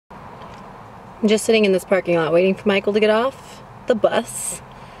I'm just sitting in this parking lot waiting for Michael to get off the bus.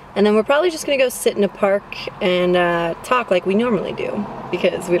 And then we're probably just gonna go sit in a park and talk like we normally do,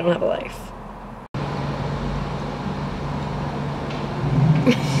 because we don't have a life.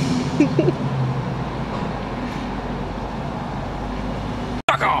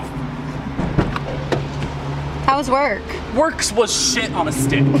 Fuck off! How was work? Works was shit on a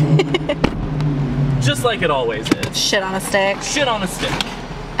stick. Just like it always is. Shit on a stick. Shit on a stick.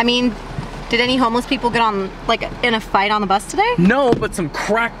 I mean, did any homeless people get on, like, in a fight on the bus today? No, but some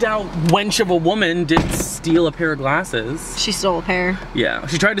cracked out wench of a woman did steal a pair of glasses. She stole a pair. Yeah,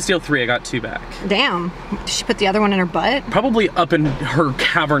 she tried to steal 3, I got 2 back. Damn. Did she put the other one in her butt? Probably up in her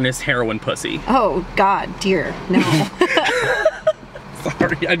cavernous heroin pussy. Oh, God, dear, no.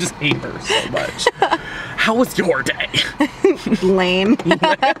 Sorry, I just hate her so much. How was your day? Lame.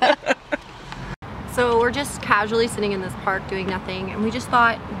 So we're just casually sitting in this park doing nothing, and we just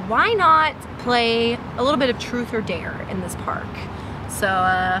thought, why not play a little bit of truth or dare in this park? So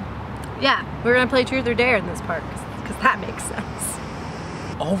yeah, we're gonna play truth or dare in this park, because that makes sense.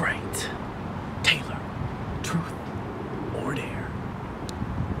 All right, Taylor, truth or dare?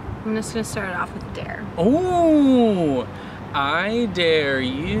 I'm just gonna start it off with dare. Oh, I dare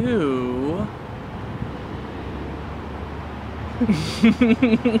you.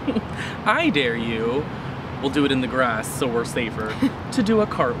 I dare you, we'll do it in the grass so we're safer, to do a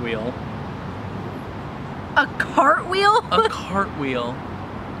cartwheel. A cartwheel? A cartwheel.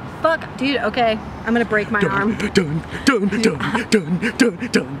 Fuck, dude, okay. I'm gonna break my arm. Dun, dun, dun, dun, dun,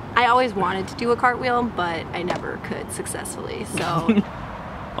 dun. I always wanted to do a cartwheel, but I never could successfully, so.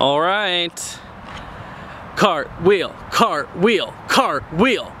 All right. Cartwheel, cartwheel,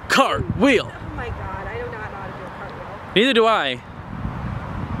 cartwheel, cartwheel. Oh my God, I do not know how to do a cartwheel. Neither do I.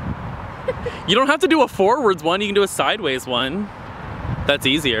 You don't have to do a forwards one, you can do a sideways one. That's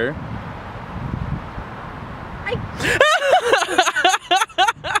easier. I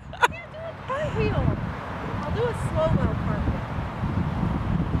can't do a cartwheel. I'll do a slow-mo cartwheel.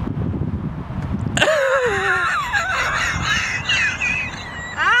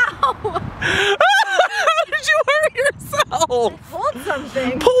 Ow! Did you hurt yourself? I pulled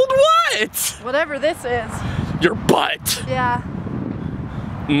something. Pulled what? Whatever this is. Your butt. Yeah.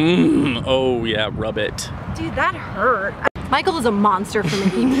 Oh yeah, rub it. Dude, that hurt. Michael is a monster for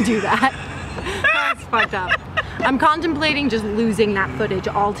making me do that. That's fucked up. I'm contemplating just losing that footage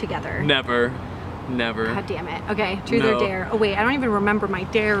altogether. Never. Never. God damn it. Okay, truth or dare. Oh wait, I don't even remember my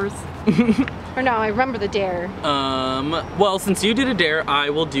dares. Or no, I remember the dare. Well, since you did a dare,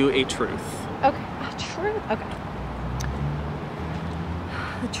 I will do a truth. Okay, a truth? Okay.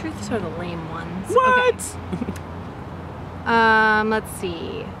 The truths are the lame ones. What? Okay. Let's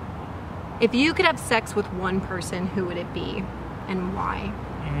see. If you could have sex with one person, who would it be? And why?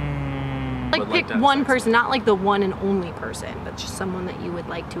 Like pick one person, not like the one and only person, but just someone that you would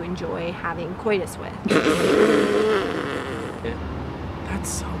like to enjoy having coitus with. That's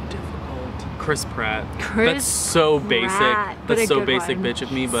so difficult. Chris Pratt. Chris That's so Pratt, basic. but That's a so good basic one. bitch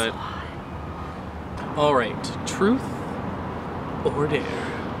of me, but. So All right, truth or dare?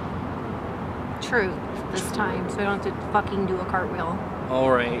 truth this time, so I don't have to fucking do a cartwheel.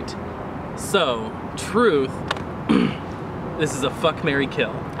 All right. So, truth. This is a fuck, marry,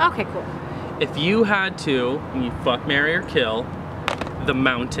 kill. Okay, cool. If you had to, you fuck, marry, or kill the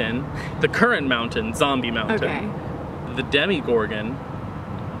mountain, the current mountain, zombie mountain, Okay. the Demigorgon,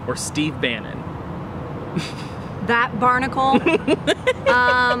 or Steve Bannon. That barnacle.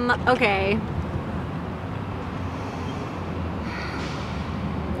 Okay.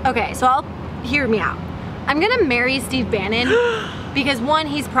 Okay, so hear me out. I'm gonna marry Steve Bannon because one,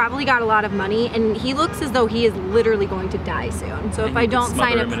 he's probably got a lot of money and he looks as though he is literally going to die soon. So if I don't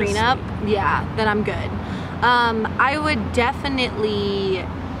sign a prenup, yeah, then I'm good. I would definitely,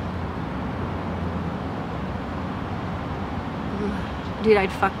 dude,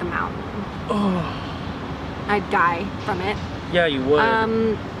 I'd fuck the mountain. Oh. I'd die from it. Yeah, you would.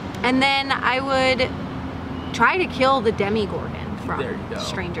 And then I would try to kill the Demigorgon from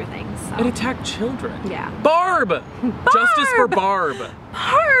Stranger Things. So. It attacked children. Yeah. Barb! Justice for Barb!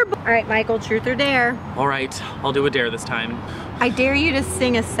 Barb! Alright, Michael, truth or dare? Alright, I'll do a dare this time. I dare you to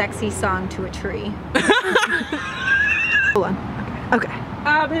sing a sexy song to a tree. Hold on. Okay.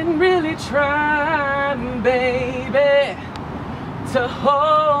 I've been really trying, baby, to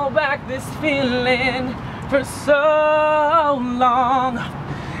hold back this feeling for so long.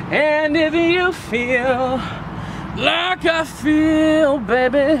 And if you feel like I feel,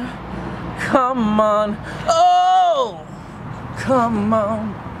 baby, come on. Oh, come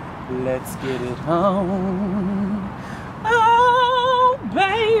on. Let's get it on. Oh,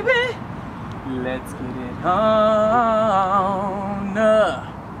 baby, Let's get it on.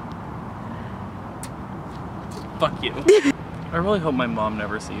 Fuck you. I really hope my mom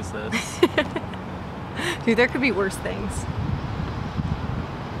never sees this. Dude, there could be worse things.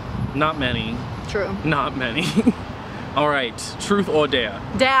 Not many. True. Not many. All right, truth or dare?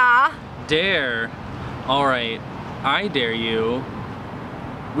 Dare. Dare. All right, I dare you.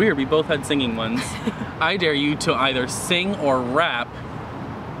 Weird, we both had singing ones. I dare you to either sing or rap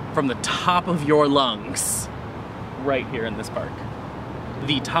from the top of your lungs right here in this park.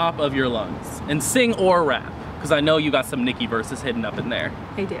 The top of your lungs. And sing or rap, because I know you got some Nicki verses hidden up in there.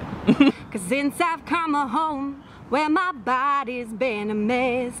 I do. Cause since I've come home where my body's been a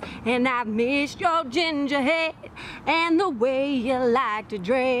mess, and I've missed your ginger head and the way you like to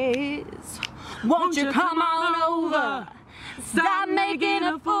dress. Won't you come on over? Stop making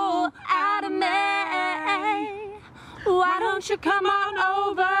a fool out of me. Why don't you come on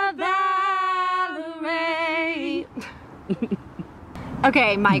over, Valerie?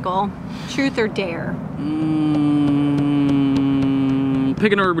 Okay, Michael, truth or dare?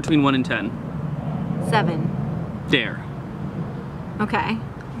 Pick an order between 1 and 10. 7. Dare. Okay. I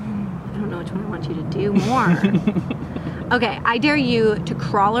don't know which one I want you to do more. Okay, I dare you to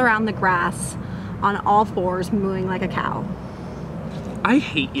crawl around the grass on all fours, mooing like a cow. I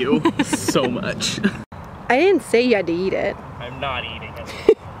hate you so much. I didn't say you had to eat it. I'm not eating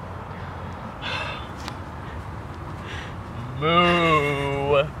it.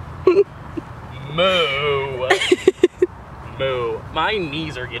 Moo. Moo. Moo. My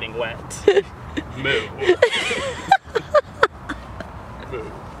knees are getting wet. Moo. Moo.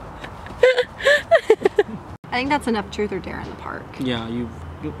 I think that's enough truth or dare in the park. Yeah,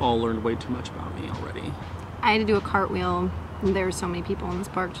 you've all learned way too much about me already. I had to do a cartwheel. There were so many people in this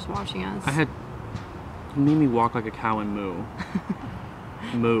park just watching us. You made me walk like a cow and moo.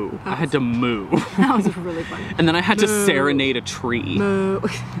 Moo. I had to moo. That was really funny. And then I had to serenade a tree. Moo.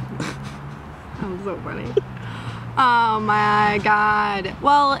 That was so funny. Oh my god.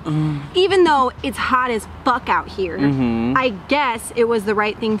 Well, even though it's hot as fuck out here, I guess it was the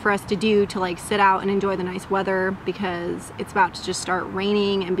right thing for us to do to like sit out and enjoy the nice weather, because it's about to just start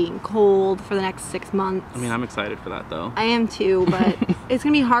raining and being cold for the next 6 months. I mean, I'm excited for that though. I am too, but it's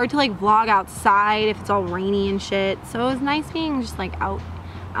gonna be hard to like vlog outside if it's all rainy and shit. So it was nice being just like out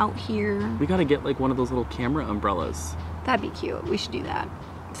here. We gotta get like one of those little camera umbrellas. That'd be cute. We should do that.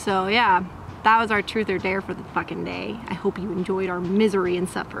 So yeah. That was our truth or dare for the fucking day. I hope you enjoyed our misery and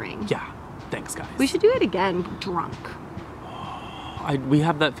suffering. Yeah, thanks guys. We should do it again, drunk. We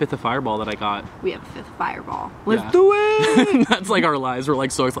have that 5th of Fireball that I got. We have a 5th Fireball. Let's do it! That's like our lives. We're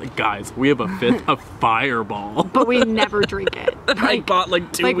like, so it's like, guys, we have a 5th of Fireball. But we never drink it. I bought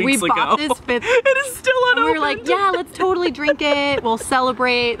like 2 weeks ago. We bought this 5th. It is still unopened. We were like, yeah, let's totally drink it. We'll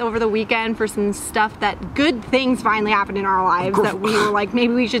celebrate over the weekend for some stuff that good things finally happened in our lives that we were like,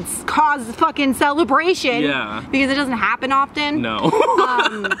 maybe we should cause fucking celebration. Yeah. Because it doesn't happen often. No.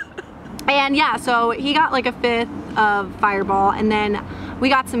 And yeah, so he got like a 5th of Fireball, and then we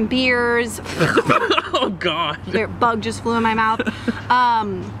got some beers. Oh god. Their bug just flew in my mouth.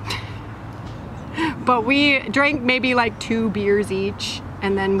 But we drank maybe like 2 beers each,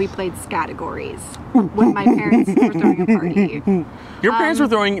 and then we played Scattergories when my parents were throwing a party. Your parents were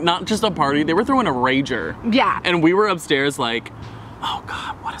throwing not just a party, they were throwing a rager. Yeah. And we were upstairs like, oh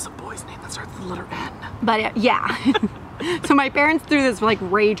god, what is a boy's name that starts with the letter N? But yeah. So my parents threw this like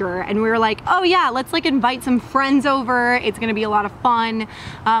rager, and we were like, oh yeah, let's like invite some friends over. It's gonna be a lot of fun.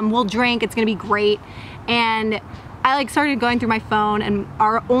 We'll drink, it's gonna be great. And I like started going through my phone, and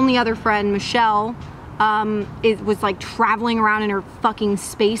our only other friend, Michelle, was like traveling around in her fucking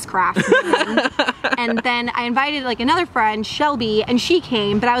spacecraft. And then I invited like another friend, Shelby, and she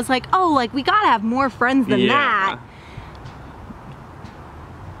came, but I was like, oh, like we gotta have more friends than that.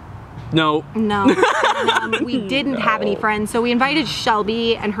 No. No. And, we didn't have any friends, so we invited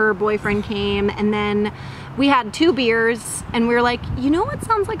Shelby, and her boyfriend came, and then we had 2 beers, and we were like, you know what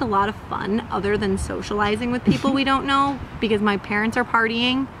sounds like a lot of fun other than socializing with people we don't know, because my parents are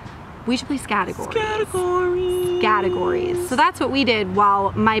partying? We should play Scattergories. Scattergories. So that's what we did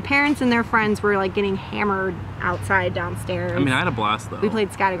while my parents and their friends were like getting hammered outside downstairs. I mean, I had a blast though. We played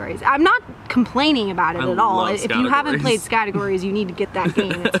Scattergories. I'm not complaining about it at all. If you haven't played Scattergories, you need to get that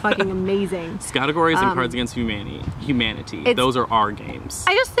game. It's fucking amazing. Scattergories and Cards Against Humanity. Those are our games.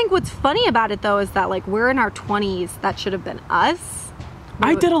 I just think what's funny about it though is that like we're in our 20s. That should have been us.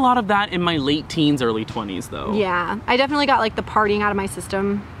 I did a lot of that in my late teens, early 20s though. Yeah. I definitely got like the partying out of my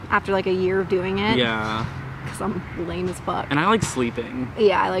system after like a year of doing it. Yeah. Because I'm lame as fuck. And I like sleeping.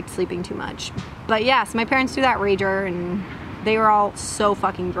 Yeah, I liked sleeping too much. But yeah, so my parents threw that rager, and they were all so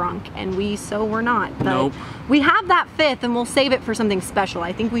fucking drunk, and we're not. But Nope. we have that 5th, and we'll save it for something special.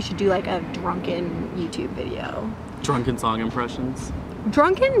 I think we should do like a drunken YouTube video. Drunken song impressions.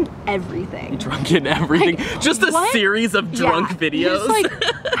 Drunken everything. Drunken everything. Like, just a what? series of drunk videos. Just like,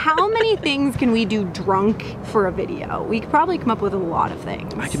 how many things can we do drunk for a video? We could probably come up with a lot of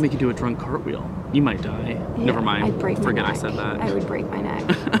things. I could make you do a drunk cartwheel. You might die. Yeah, Never mind. I'd break my Forget neck. I said that. I would break my neck.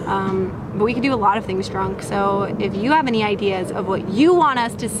 But we could do a lot of things drunk. So if you have any ideas of what you want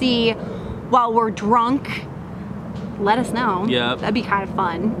us to see while we're drunk, let us know. Yep. That'd be kind of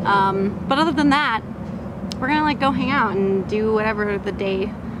fun. But other than that, we're gonna like go hang out and do whatever the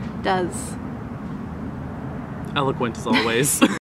day does. Eloquent as always.